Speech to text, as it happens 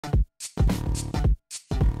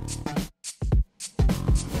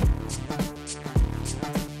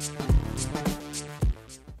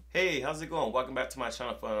Hey, how's it going? Welcome back to my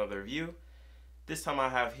channel for another review. This time I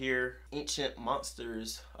have here Ancient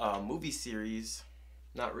Monsters movie series.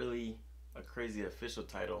 Not really a crazy official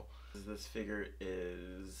title. This figure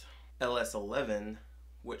is LS11,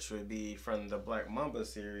 which would be from the Black Mamba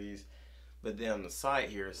series. But then on the side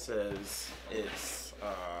here it says it's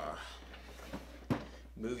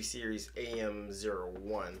movie series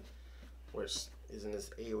AM01, which isn't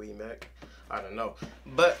this Ayoi Mech? I don't know.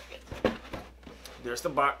 But there's the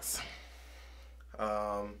box.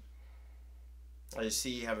 As you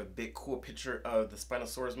see, you have a big cool picture of the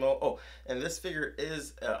Spinosaurus mold. Oh, and this figure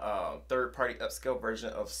is a third-party upscale version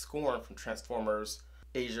of Scorn from Transformers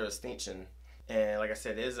Asia Extinction. And like I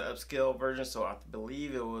said, it is an upscale version, so I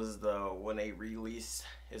believe it was the when they released.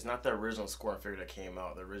 It's not the original Scorn figure that came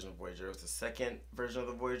out, the original Voyager. It was the second version of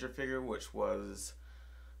the Voyager figure, which was,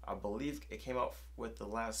 I believe it came out with the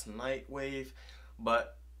last Night Wave,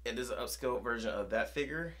 but it is an upscale version of that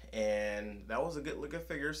figure, and that was a good looking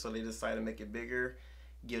figure, so they decided to make it bigger,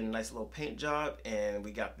 give it a nice little paint job, and we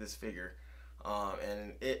got this figure.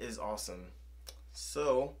 And it is awesome.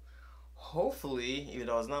 So hopefully, even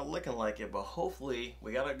though it's not looking like it, but hopefully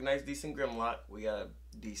we got a nice decent Grimlock, we got a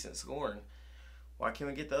decent Scorn. Why can't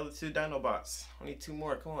we get the other two Dinobots? We need two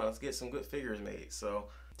more. Come on, let's get some good figures made. So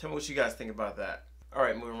tell me what you guys think about that.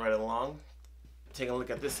 Alright, moving right along. Taking a look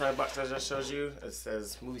at this side box I just showed you. It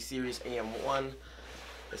says movie series AM1.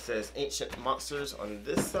 It says Ancient Monsters on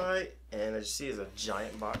this side, and as you see, it's a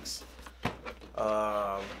giant box.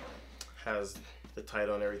 Has the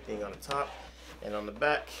title and everything on the top, and on the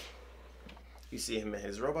back, you see him in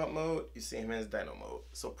his robot mode. You see him in his dino mode.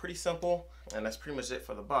 So pretty simple, and that's pretty much it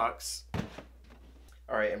for the box.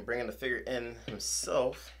 All right, and bringing the figure in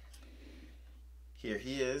himself. Here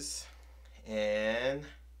he is, and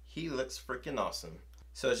he looks freaking awesome.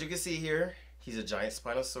 So as you can see here, he's a giant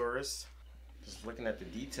Spinosaurus. Just looking at the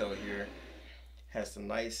detail here, has some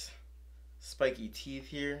nice spiky teeth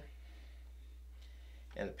here.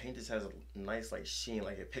 And the paint just has a nice like sheen,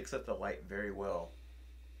 like it picks up the light very well.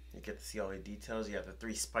 You get to see all the details. You have the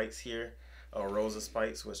 3 spikes here, rows of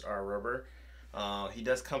spikes, which are rubber. He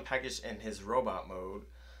does come packaged in his robot mode.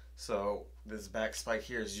 So this back spike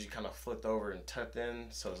here is usually kind of flipped over and tucked in,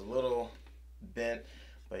 so it's a little bent.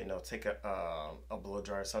 But you know, take a blow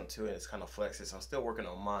dryer or something to it, it's kind of flexes. So I'm still working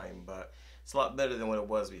on mine, but it's a lot better than what it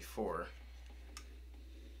was before.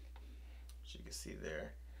 As you can see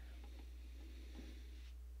there.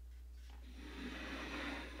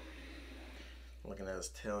 Looking at his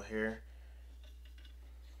tail here.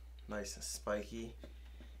 Nice and spiky.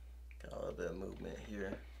 Got a little bit of movement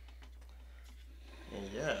here. And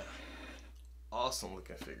yeah, awesome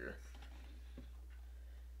looking figure.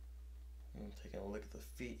 I'm taking a look at the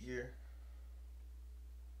feet here.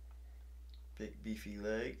 Big beefy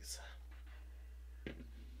legs.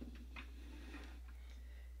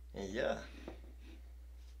 And yeah.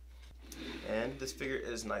 And this figure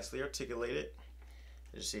is nicely articulated.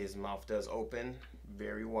 As you see, his mouth does open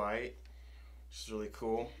very wide, which is really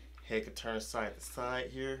cool. Head can turn side to side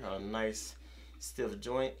here on a nice stiff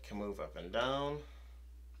joint, can move up and down.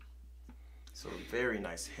 So very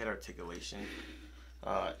nice head articulation.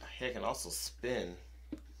 Head can also spin.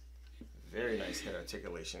 Very nice head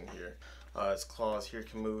articulation here. His claws here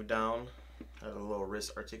can move down. Has a little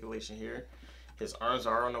wrist articulation here. His arms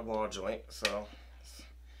are on the wall joint, so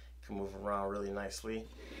can move around really nicely.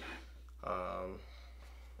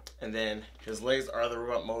 And then his legs are the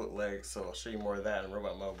robot mode legs, so I'll show you more of that in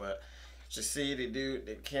robot mode. But you see,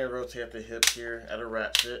 they can rotate the hips here at a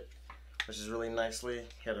ratchet, which is really nicely.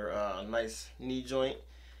 He had a nice knee joint,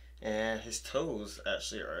 and his toes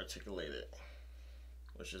actually are articulated,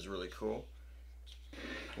 which is really cool.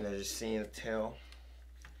 And as you're seeing, the tail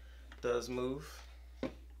does move.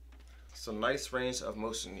 So nice range of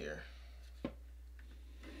motion here.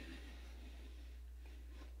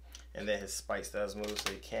 And then his spikes does move,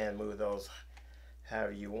 so you can move those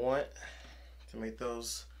however you want to make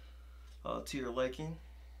those to your liking.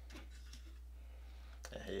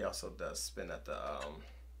 And he also does spin at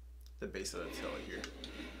the base of the tail here.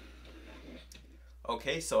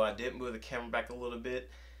 Okay, so I did move the camera back a little bit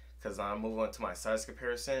because I'm moving on to my size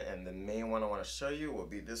comparison, and the main one I want to show you will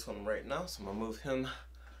be this one right now. So I'm gonna move him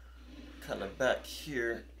kind of back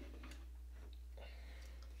here.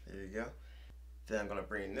 There you go. Then I'm gonna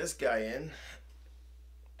bring this guy in.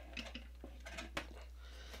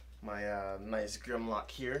 My nice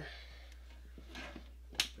Grimlock here.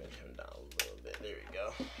 Bring him down a little bit. There we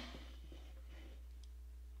go.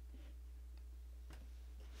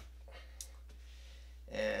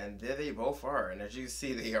 And there they both are. And as you can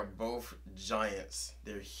see, they are both giants.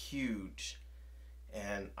 They're huge.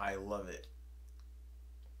 And I love it.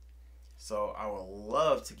 So I would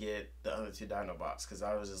love to get the other two Dinobots because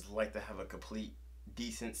I would just like to have a complete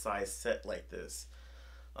decent sized set like this.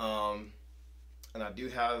 And I do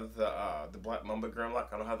have the Black Mamba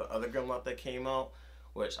Grimlock. I don't have the other Grimlock that came out,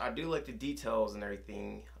 which I do like the details and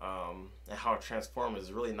everything, and how it transforms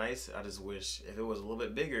is really nice. I just wish if it was a little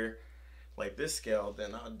bit bigger, like this scale,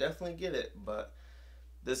 then I'll definitely get it. But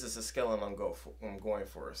this is the scale I'm going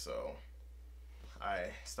for, so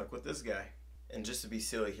I stuck with this guy. And just to be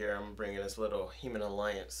silly here, I'm bringing this little Human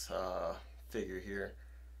Alliance figure here.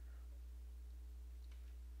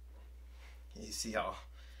 You see how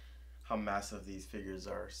massive these figures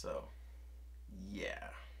are, so yeah.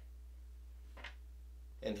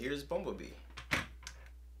 And here's Bumblebee.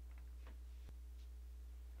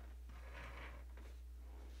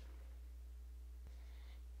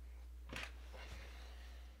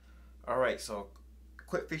 Alright, so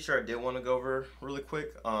quick feature I did want to go over really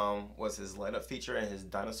quick was his light up feature and his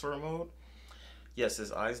dinosaur mode. Yes,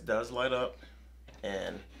 his eyes does light up,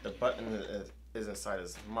 and the button is inside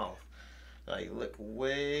his mouth. Now you look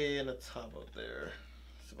way in the top up there.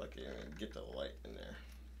 See if I can even get the light in there.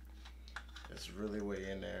 It's really way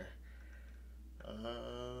in there.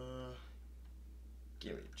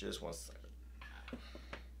 Give me just 1 second.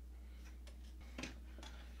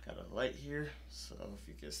 Got a light here, so if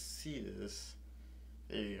you can see this,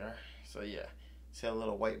 there you are. So yeah, see that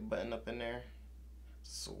little white button up in there?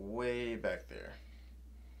 It's way back there.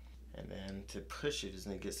 And then to push it, just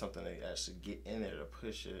need to get something to actually get in there to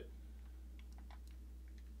push it.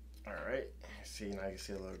 Alright, see, now you can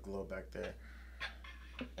see a little glow back there.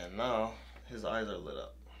 And now his eyes are lit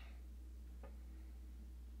up.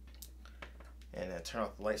 And then turn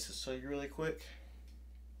off the lights to show you really quick.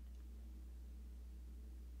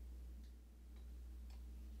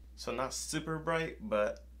 So not super bright,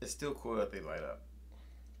 but it's still cool that they light up.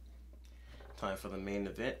 Time for the main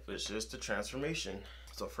event, which is just the transformation.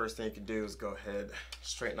 So first thing you can do is go ahead,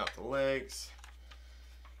 straighten out the legs.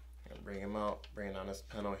 And bring him out, bring on this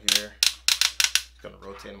panel here. Gonna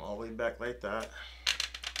rotate him all the way back like that.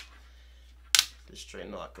 Just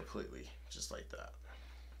straighten out completely, just like that.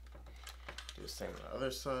 Do the same on the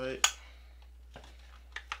other side.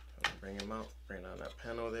 Bring him out, bring on that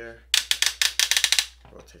panel there.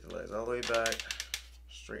 Rotate the legs all the way back,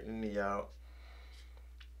 straighten the knee out,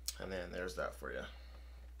 and then there's that for you.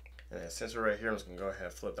 And then since we're right here, I'm just gonna go ahead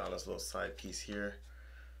and flip down this little side piece here,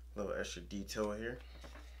 a little extra detail here.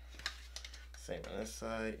 Same on this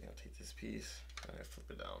side. You're gonna take this piece and then flip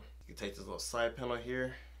it down. You can take this little side panel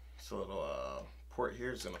here. It's a little port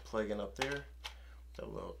here. It's gonna plug in up there.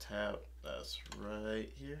 That little tab that's right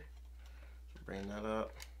here. So bring that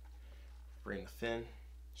up. Bring the fin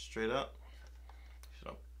straight up.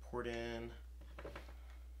 So port in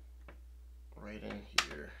right in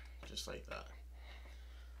here, just like that.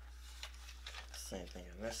 Same thing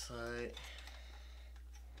on this side.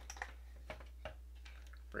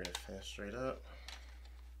 Bring the fin straight up.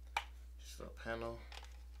 Just a panel.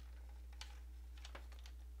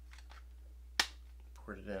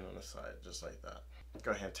 Put it in on the side, just like that. Go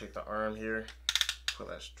ahead and take the arm here, put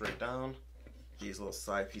that straight down. These little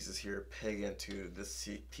side pieces here peg into this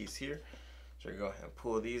piece here. So go ahead and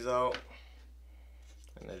pull these out.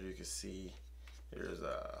 And as you can see, there's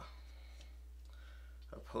a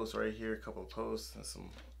post right here, a couple of posts, and some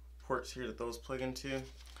ports here that those plug into.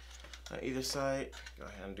 On either side, go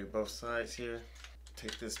ahead and do both sides here.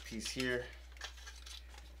 Take this piece here,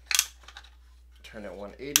 turn it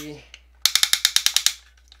 180,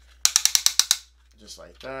 just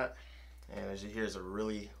like that. And as you hear, it's a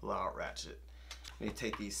really loud ratchet. You need to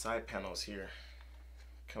take these side panels here,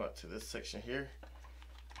 come up to this section here,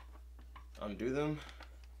 undo them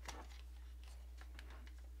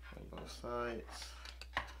on both sides,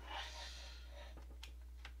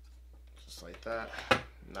 just like that.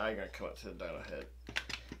 Now you're gonna come up to the dino head.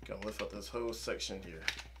 Gonna lift up this whole section here.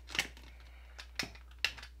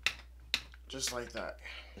 Just like that.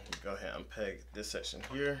 Go ahead and peg this section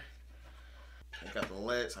here. I got the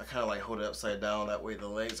legs. I kind of like hold it upside down. That way the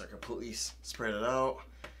legs are completely spread out.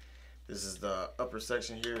 This is the upper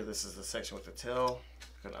section here. This is the section with the tail.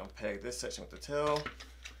 I'm gonna unpeg this section with the tail.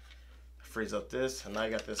 Freeze up this, and now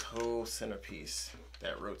you got this whole centerpiece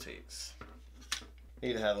that rotates. You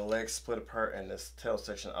need to have the legs split apart and this tail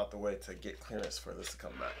section out the way to get clearance for this to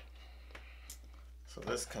come back. So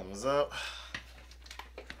this comes up.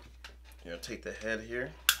 You're gonna take the head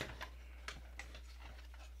here.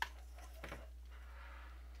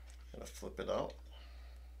 Gonna flip it out.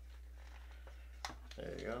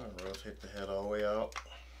 There you go. Rotate the head all the way out.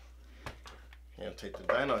 You're gonna take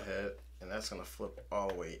the dino head, and that's gonna flip all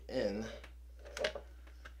the way in.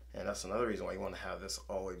 And that's another reason why you want to have this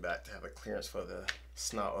all the way back, to have a clearance for the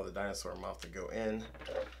snout of the dinosaur mouth to go in.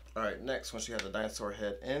 Alright, next, once you have the dinosaur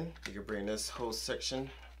head in, you can bring this whole section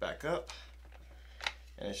back up.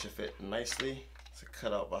 And it should fit nicely. It's a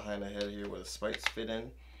cutout behind the head here where the spikes fit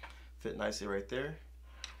in. Fit nicely right there.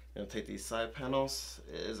 You're going to take these side panels.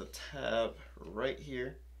 It is a tab right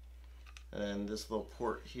here. And then this little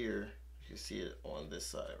port here, you can see it on this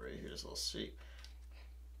side right here, this little shape,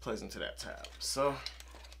 plugs into that tab. So, I'm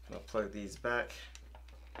going to plug these back.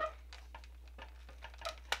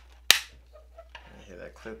 And hear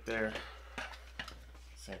that clip there.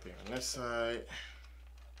 Same thing on this side.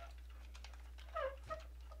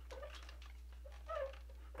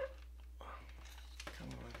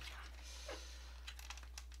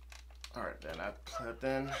 Alright, then I plugged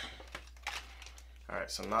in.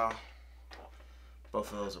 Alright, so now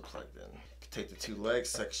both of those are plugged in. Take the two leg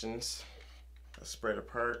sections, spread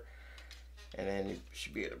apart, and then you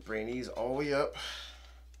should be able to bring these all the way up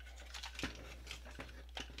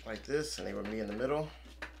like this, and they would be in the middle,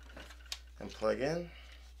 and plug in.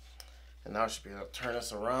 And now I should be able to turn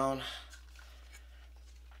this around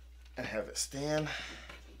and have it stand.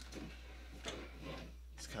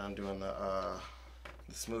 It's kind of doing the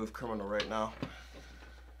smooth criminal right now.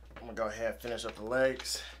 I'm gonna go ahead and finish up the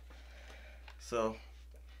legs. So,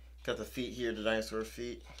 got the feet here, the dinosaur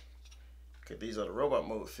feet. Okay, these are the robot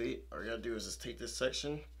mode feet. All you gotta do is just take this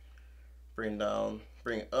section, bring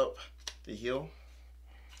up the heel,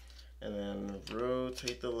 and then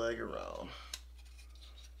rotate the leg around.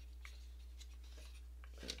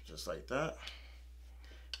 Just like that.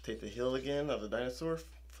 Take the heel again of the dinosaur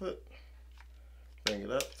foot, bring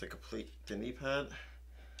it up to complete the knee pad.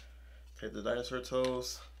 Take the dinosaur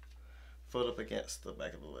toes, fold up against the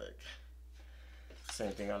back of the leg.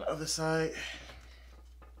 Same thing on the other side.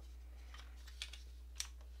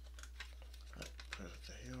 Push up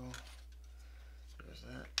the heel. There's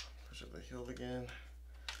that. Push up the heel again.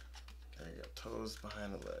 There you go. Toes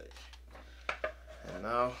behind the leg. And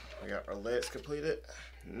now we got our legs completed.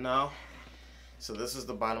 Now, so this is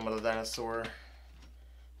the bottom of the dinosaur.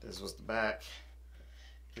 This was the back.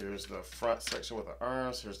 Here's the front section with the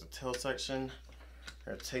arms. Here's the tail section.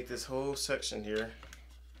 I'm gonna take this whole section here.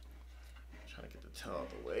 I'm trying to get the tail out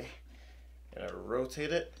of the way. And I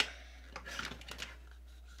rotate it.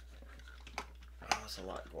 Oh, there's a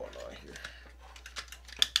lot going on here.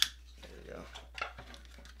 There you go.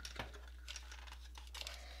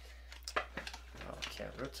 Oh, I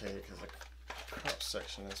can't rotate it because the crop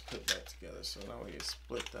section is put back together. So now we can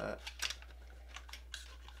split that.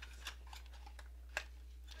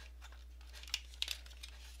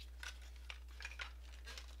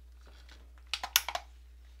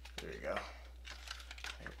 There you go.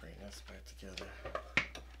 I can bring this back together.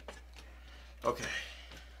 Okay.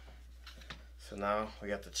 So now we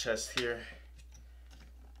got the chest here.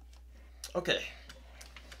 Okay.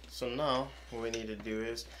 So now what we need to do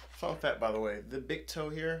is, fun fact by the way, the big toe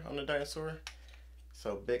here on the dinosaur,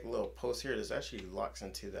 so big little post here, this actually locks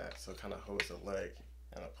into that, so it kind of holds the leg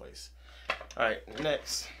in a place. Alright,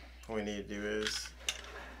 next what we need to do is,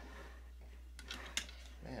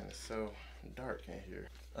 man, it's so dark in here.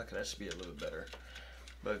 Okay, that should be a little better.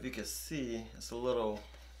 But if you can see, it's a little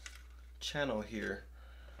channel here,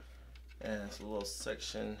 and it's a little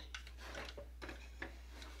section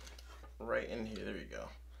right in here. There we go.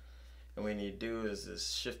 And what we need to do is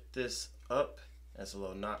just shift this up. That's a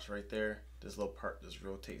little notch right there. This little part just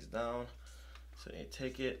rotates down. So you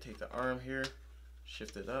take the arm here,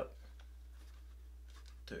 shift it up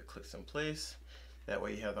till it clicks in place. That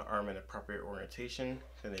way you have the arm in the proper orientation.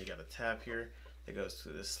 And then you got a tab here that goes to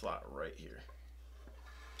this slot right here.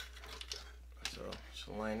 So just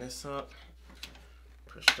line this up,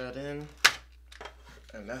 push that in,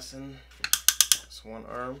 and that's in. That's one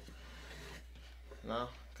arm. Now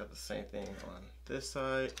got the same thing on this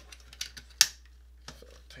side. So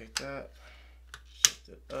take that, shift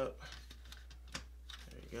it up.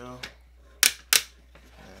 There you go.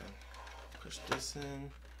 And push this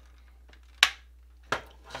in.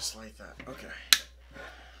 Just like that. Okay.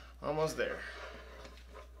 Almost there.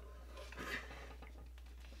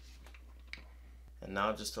 And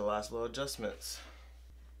now just the last little adjustments.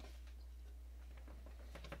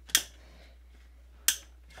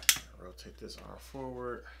 Rotate this arm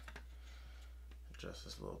forward. Adjust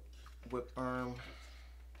this little whip arm.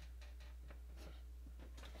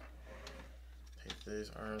 Take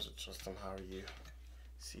these arms, adjust them however you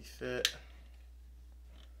see fit.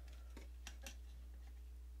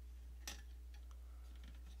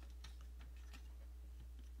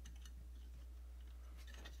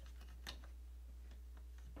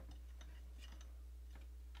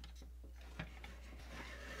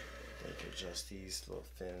 adjust these little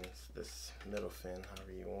fins, this middle fin,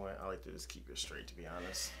 however you want. I like to just keep it straight, to be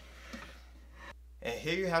honest. And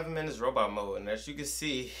here you have him in his robot mode, and as you can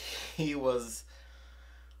see, he was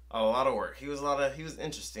a lot of work. He was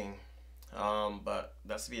interesting, but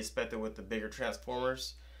that's to be expected with the bigger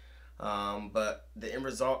Transformers. But the end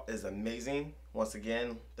result is amazing. Once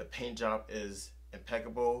again, the paint job is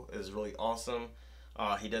impeccable. It is really awesome.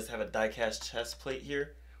 He does have a die-cast chest plate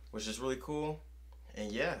here, which is really cool. And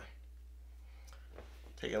yeah,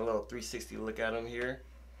 taking a little 360 look at him here.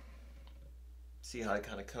 See how it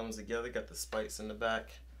kind of comes together. Got the spikes in the back.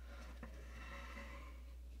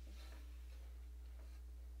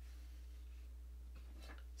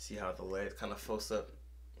 See how the legs kind of folds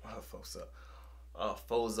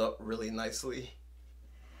up really nicely.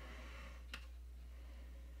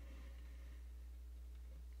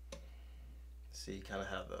 See, you kind of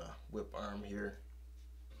have the whip arm here.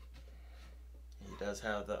 He does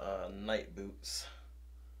have the night boots.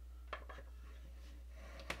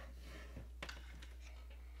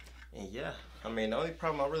 And yeah, I mean, the only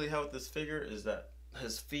problem I really have with this figure is that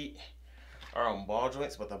his feet are on ball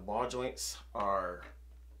joints, but the ball joints are,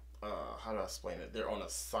 how do I explain it? They're on the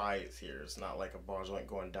sides here. It's not like a ball joint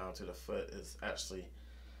going down to the foot. It's actually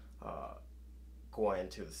going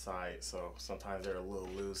to the side. So sometimes they're a little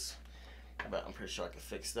loose, but I'm pretty sure I can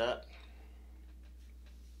fix that.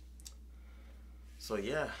 So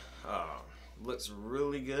yeah, looks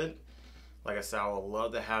really good. Like I said, I would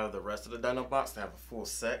love to have the rest of the Dinobots to have a full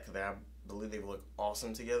set, because I believe they would look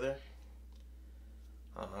awesome together.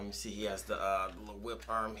 You see he has the little whip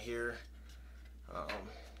arm here,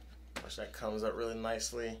 which that comes up really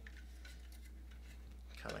nicely.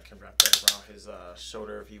 Kind of can wrap that around his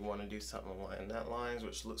shoulder if you want to do something along that lines,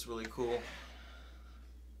 which looks really cool.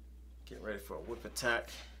 Getting ready for a whip attack.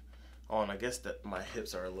 Oh, and I guess that my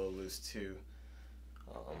hips are a little loose too.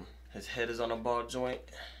 His head is on a ball joint.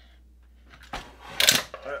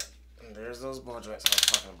 And there's those ball joints I was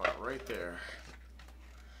talking about right there.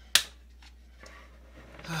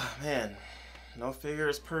 Man, no figure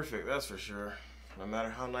is perfect, that's for sure. No matter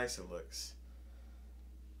how nice it looks.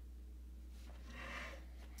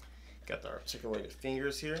 Got the articulated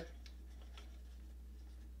fingers here.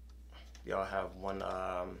 They all have one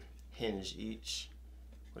hinge each,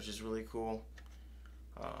 which is really cool.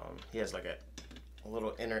 He has like a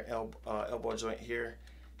little inner elbow joint here.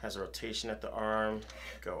 Has a rotation at the arm,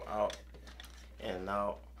 go out and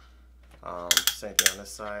out. Same thing on this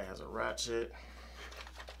side, has a ratchet.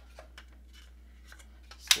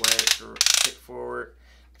 Sway, kick forward.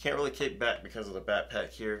 Can't really kick back because of the backpack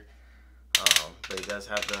here, but he does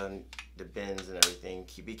have the bends and everything.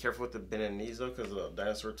 Be careful with the bend in knees though, because of the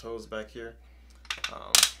dinosaur toes back here.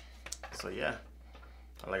 So yeah,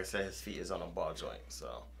 like I said, his feet is on a ball joint,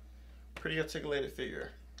 so pretty articulated figure.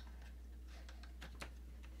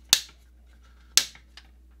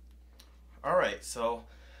 Alright, so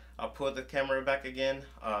I'll put the camera back again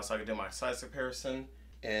so I can do my size comparison.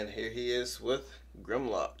 And here he is with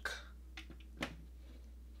Grimlock.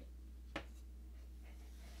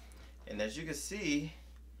 And as you can see,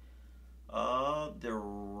 they're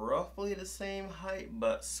roughly the same height,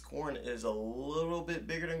 but Scorn is a little bit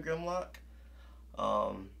bigger than Grimlock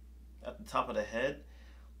at the top of the head.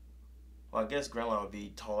 Well, I guess Grimlock would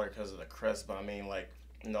be taller because of the crest, but I mean, like,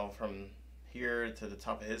 you know, from here to the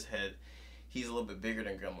top of his head, he's a little bit bigger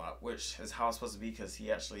than Grimlock, which is how it's supposed to be because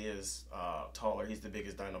he actually is taller. He's the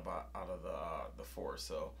biggest Dinobot out of the four,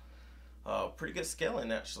 so pretty good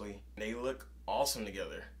scaling actually. They look awesome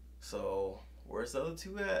together. So where's the other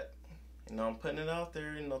two at? You know, I'm putting it out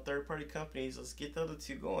there. You know, third-party companies, let's get the other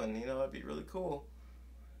two going. You know, that'd be really cool.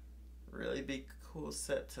 Really big, cool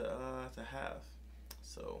set to have.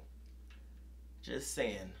 So just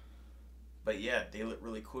saying. But yeah, they look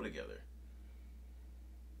really cool together.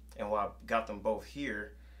 And while I got them both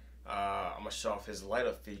here, I'm going to show off his light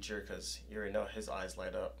up feature because you already know his eyes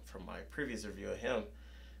light up from my previous review of him.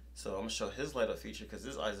 So I'm going to show his light up feature because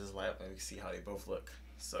his eyes just light up and we can see how they both look.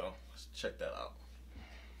 So let's check that out.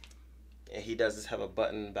 And he does just have a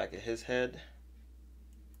button in the back of his head.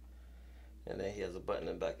 And then he has a button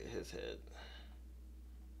in the back of his head.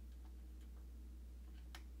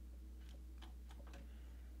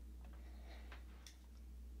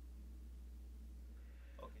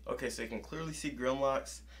 Okay, so you can clearly see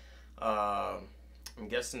Grimlock's. I'm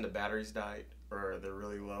guessing the batteries died or they're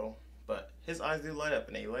really low, but his eyes do light up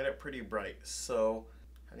and they light up pretty bright. So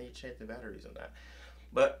I need to check the batteries on that.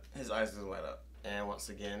 But his eyes do light up. And once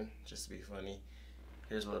again, just to be funny,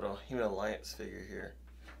 here's a little Human Alliance figure here.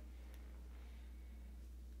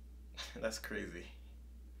 That's crazy.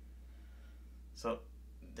 So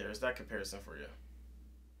there's that comparison for you.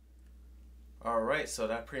 Alright, so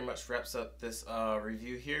that pretty much wraps up this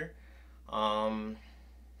review here. My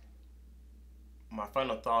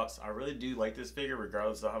final thoughts, I really do like this figure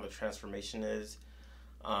regardless of how the transformation is.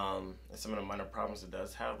 And some of the minor problems it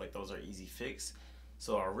does have, like those are easy fix.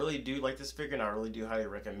 So I really do like this figure, and I really do highly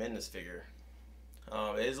recommend this figure.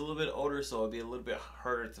 It is a little bit older, so it'll be a little bit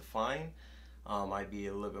harder to find. Might be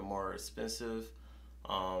a little bit more expensive.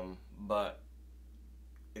 But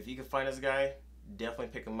if you can find this guy, definitely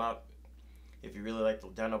pick him up. If you really like the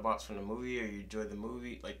Dinobots from the movie, or you enjoy the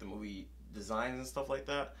movie, like the movie designs and stuff like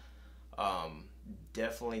that,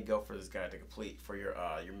 definitely go for this guy to complete for your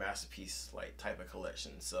masterpiece like type of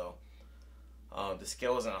collection. So the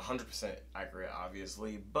scale isn't 100% accurate,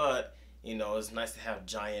 obviously, but you know, it's nice to have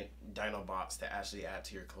giant Dinobots to actually add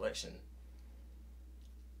to your collection.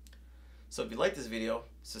 So if you like this video,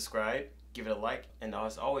 subscribe, give it a like, and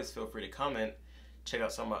as always, feel free to comment. Check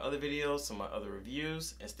out some of my other videos, some of my other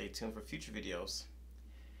reviews, and stay tuned for future videos.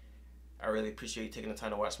 I really appreciate you taking the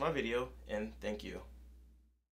time to watch my video, and thank you.